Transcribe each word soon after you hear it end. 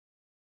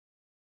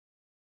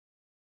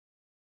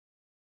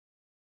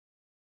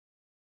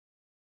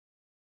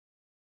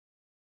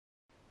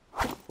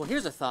Well,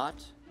 here's a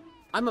thought.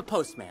 I'm a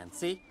postman,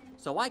 see?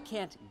 So I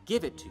can't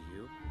give it to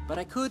you, but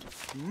I could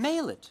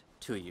mail it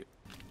to you.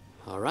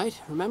 All right,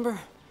 remember?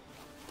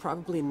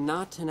 Probably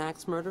not an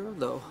axe murderer,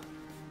 though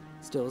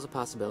still is a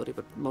possibility,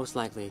 but most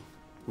likely,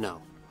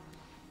 no.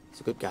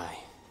 He's a good guy,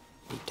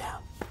 deep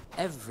down.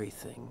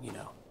 Everything, you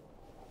know.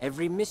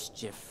 Every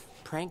mischief,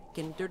 prank,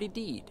 and dirty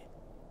deed.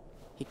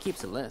 He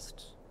keeps a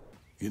list.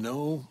 You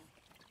know,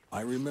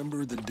 I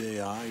remember the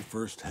day I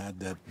first had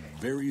that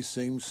very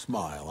same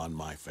smile on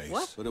my face.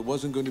 What? But it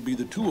wasn't going to be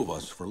the two of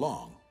us for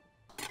long.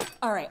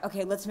 All right,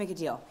 okay, let's make a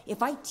deal.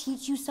 If I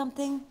teach you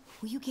something,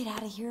 will you get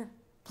out of here,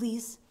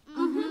 please?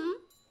 Mm-hmm.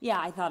 Yeah,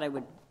 I thought I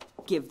would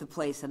give the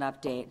place an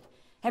update.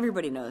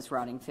 Everybody knows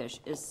rotting fish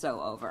is so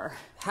over.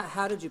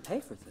 How did you pay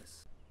for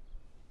this?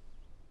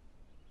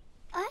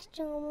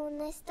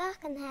 Archungomon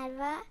stakan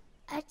härva,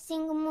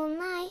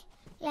 artsingomon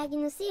lagi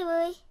no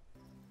sivoi.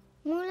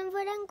 Mulen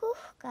voidaan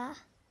kuhkaa.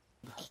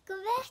 Eikö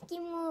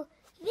vähkimu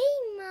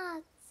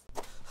viimaat?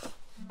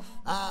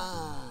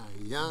 Ah,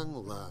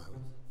 young love.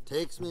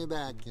 Takes me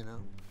back, you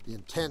know. The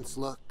intense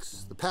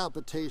looks, the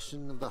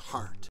palpitation of the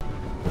heart.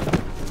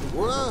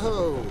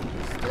 Whoa!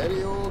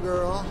 Steady, old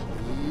girl.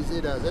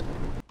 Easy does it.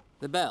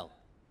 The bell.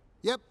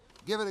 Yep,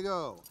 give it a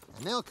go.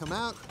 And they'll come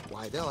out,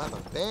 why, they'll have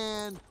a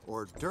band,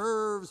 hors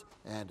d'oeuvres,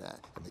 and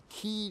the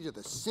key to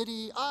the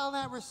city, all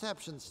that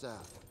reception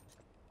stuff.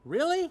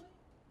 Really?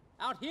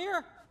 Out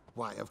here?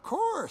 Why, of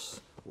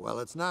course. Well,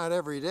 it's not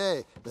every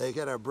day they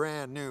get a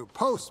brand new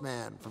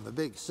postman from the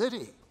big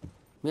city.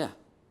 Yeah.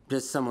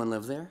 Does someone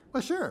live there?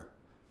 Well, sure.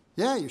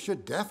 Yeah, you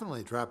should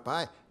definitely drop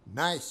by.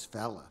 Nice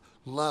fella.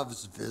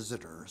 Loves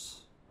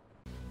visitors.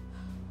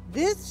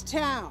 This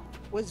town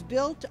was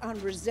built on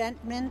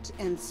resentment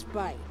and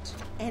spite.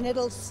 And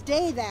it'll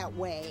stay that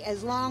way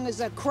as long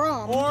as a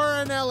Crumb or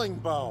an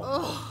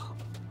Ellingbow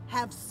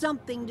have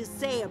something to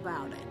say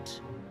about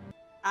it.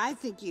 I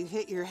think you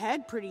hit your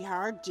head pretty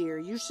hard, dear.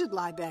 You should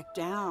lie back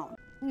down.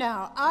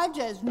 Now, I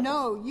just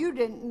know you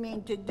didn't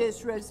mean to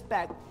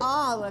disrespect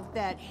all of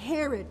that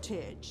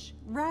heritage,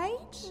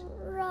 right?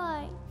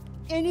 Right.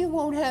 And it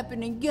won't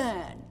happen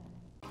again.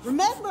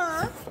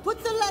 Remember,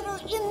 put the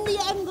letter in the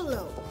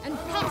envelope and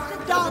pass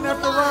it down Doesn't the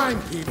have to line.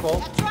 rhyme, people.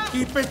 That's right.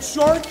 Keep it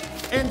short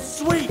and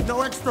sweet.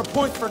 No extra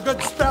points for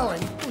good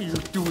spelling. Oh, you're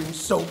doing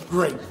so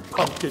great,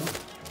 Pumpkin.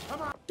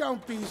 Come on,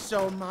 don't be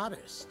so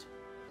modest.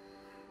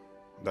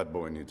 That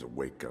boy needs a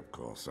wake-up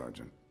call,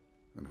 Sergeant.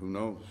 And who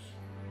knows?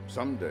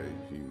 Someday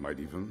he might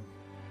even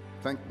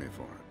thank me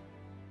for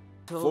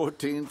it.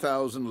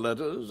 14,000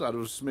 letters out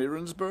of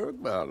Smearensburg?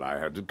 Well, I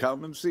had to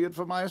come and see it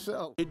for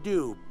myself. You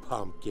do,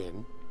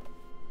 Pumpkin.